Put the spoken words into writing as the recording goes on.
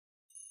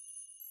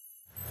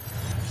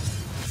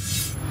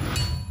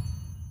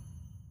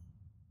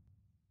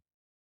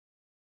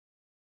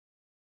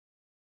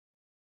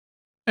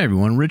Hey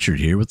everyone,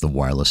 Richard here with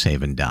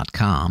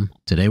thewirelesshaven.com.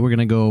 Today we're going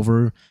to go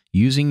over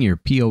using your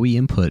PoE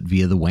input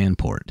via the WAN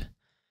port.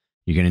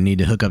 You're going to need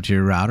to hook up to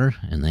your router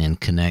and then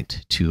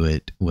connect to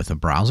it with a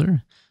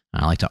browser.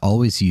 I like to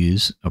always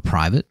use a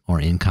private or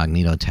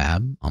incognito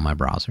tab on my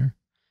browser.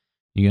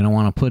 You're going to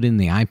want to put in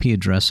the IP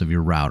address of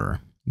your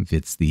router. If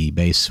it's the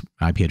base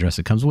IP address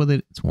that comes with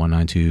it, it's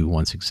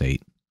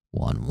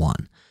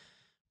 192.168.1.1.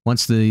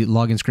 Once the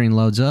login screen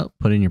loads up,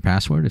 put in your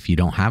password. If you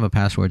don't have a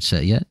password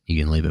set yet, you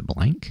can leave it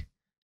blank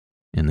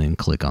and then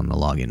click on the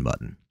login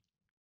button.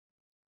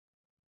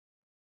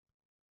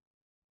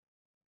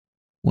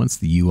 Once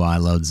the UI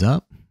loads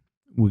up,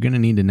 we're going to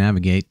need to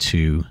navigate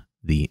to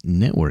the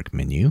network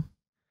menu,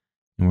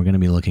 and we're going to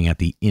be looking at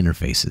the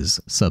interfaces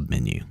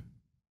submenu.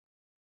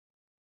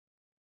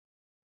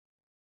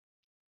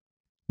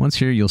 Once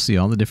here, you'll see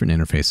all the different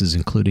interfaces,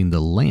 including the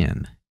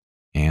LAN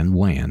and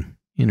WAN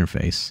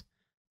interface.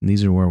 And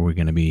these are where we're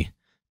going to be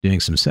doing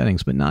some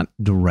settings, but not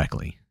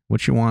directly.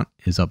 What you want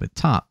is up at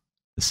top.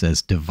 It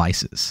says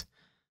devices.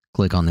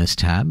 Click on this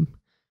tab,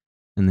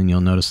 and then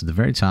you'll notice at the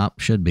very top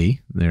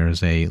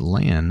there's a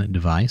LAN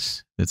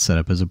device that's set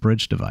up as a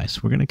bridge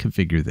device. We're going to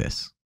configure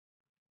this.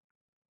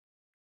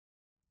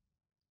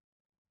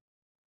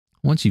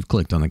 Once you've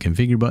clicked on the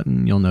configure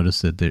button, you'll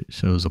notice that it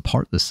shows a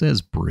part that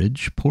says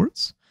bridge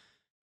ports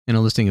and a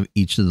listing of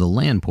each of the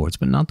LAN ports,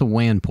 but not the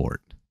WAN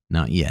port,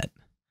 not yet.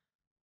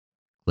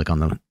 Click on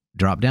the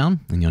drop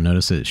down, and you'll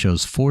notice that it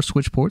shows 4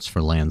 switch ports for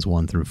LANs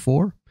 1 through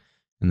 4.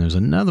 And there's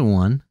another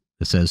one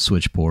that says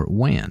switch port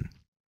WAN.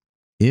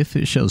 If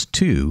it shows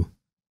 2,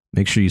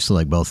 make sure you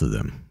select both of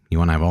them. You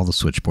want to have all the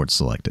switch ports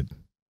selected.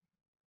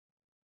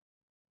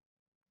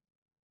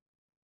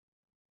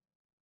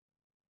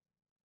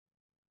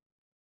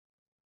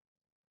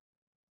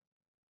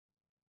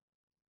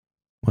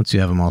 Once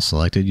you have them all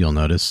selected, you'll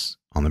notice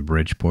on the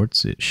bridge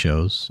ports, it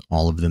shows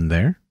all of them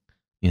there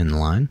in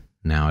line.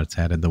 Now it's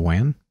added the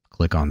WAN.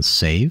 Click on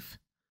Save.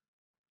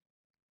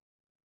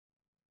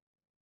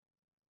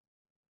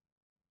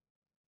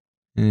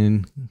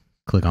 And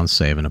click on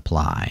Save and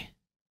Apply.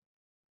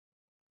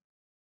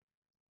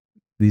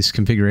 These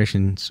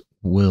configurations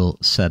will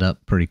set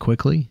up pretty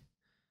quickly.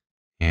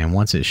 And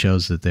once it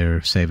shows that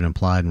they're saved and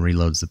applied and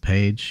reloads the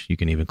page, you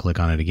can even click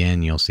on it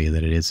again. You'll see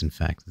that it is in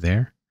fact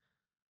there.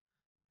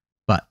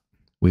 But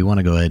we want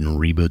to go ahead and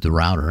reboot the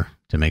router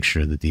to make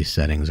sure that these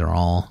settings are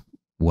all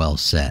well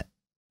set.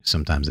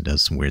 Sometimes it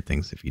does some weird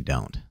things if you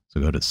don't.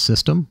 So go to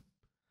System,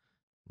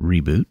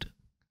 Reboot,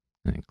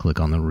 and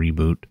click on the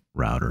Reboot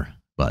Router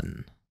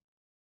button.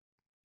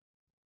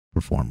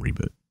 Perform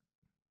reboot.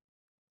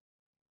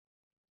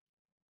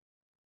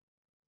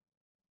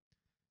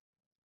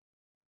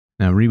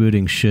 Now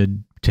rebooting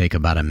should take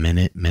about a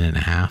minute, minute and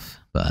a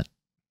half, but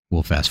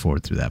we'll fast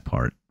forward through that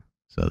part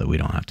so that we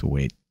don't have to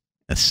wait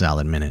a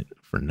solid minute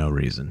for no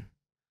reason.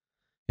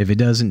 If it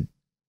doesn't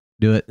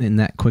do it in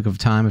that quick of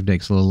time, if it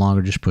takes a little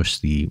longer, just push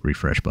the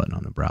refresh button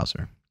on the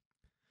browser.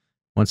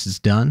 Once it's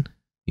done,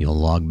 you'll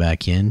log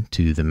back in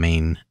to the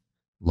main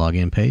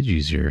login page.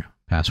 Use your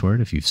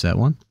password if you've set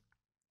one.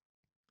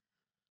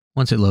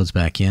 Once it loads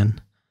back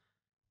in,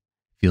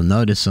 you'll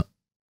notice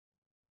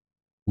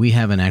we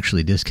haven't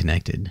actually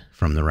disconnected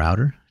from the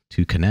router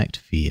to connect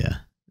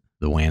via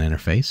the WAN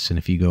interface. And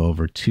if you go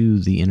over to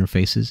the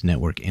interfaces,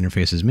 network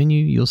interfaces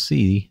menu, you'll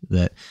see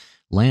that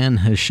LAN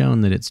has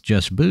shown that it's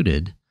just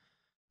booted,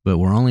 but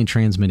we're only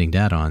transmitting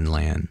data on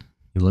LAN.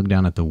 You look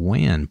down at the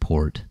WAN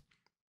port,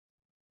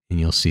 and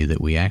you'll see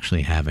that we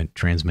actually haven't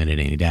transmitted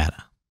any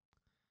data.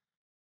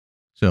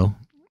 So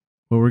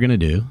what we're going to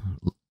do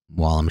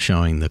while I'm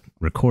showing the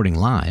recording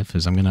live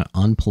is I'm going to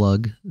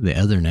unplug the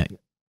Ethernet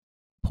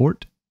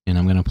port, and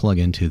I'm going to plug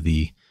into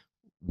the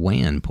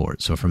WAN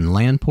port. So from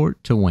LAN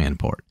port to WAN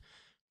port.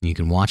 You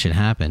can watch it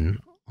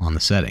happen on the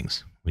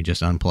settings. We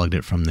just unplugged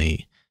it from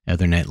the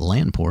Ethernet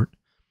LAN port,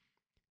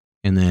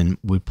 and then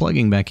we're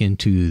plugging back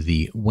into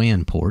the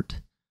WAN port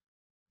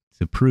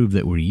to prove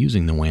that we're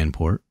using the WAN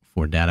port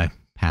for data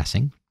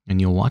passing, and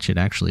you'll watch it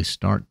actually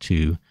start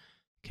to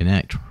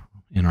connect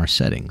in our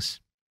settings.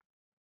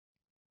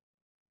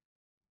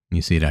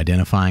 You see it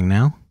identifying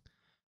now.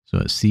 So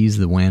it sees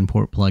the WAN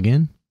port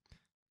plug-in,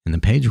 and the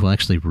page will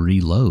actually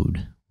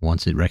reload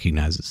once it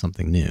recognizes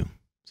something new.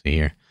 So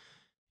here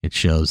it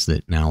shows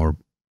that now we're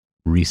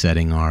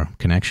resetting our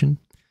connection.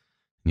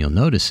 And you'll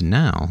notice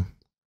now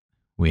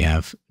we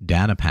have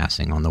data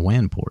passing on the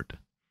WAN port,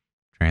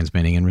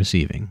 transmitting and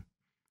receiving.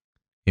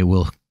 It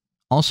will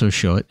also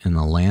show it in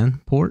the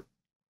LAN port.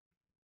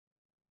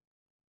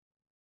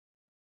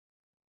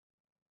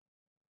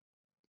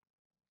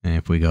 And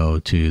if we go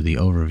to the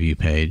overview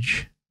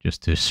page,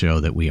 just to show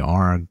that we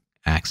are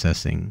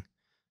accessing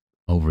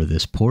over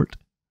this port,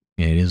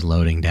 it is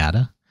loading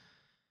data.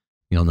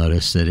 You'll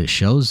notice that it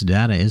shows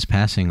data is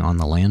passing on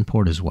the LAN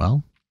port as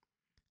well.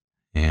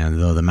 And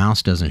though the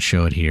mouse doesn't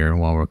show it here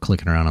while we're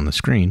clicking around on the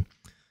screen,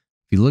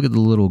 if you look at the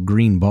little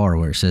green bar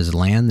where it says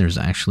LAN, there's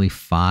actually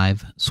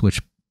 5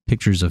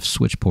 pictures of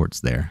switch ports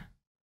there.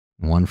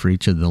 One for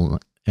each of the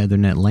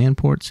Ethernet LAN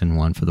ports and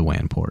one for the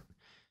WAN port.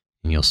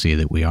 and you'll see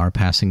that we are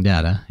passing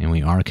data and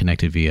we are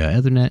connected via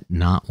Ethernet,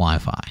 not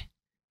Wi-Fi.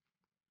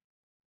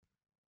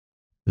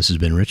 This has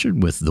been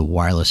Richard with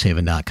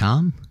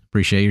thewirelesshaven.com.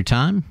 Appreciate your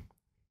time.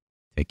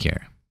 Take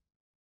care.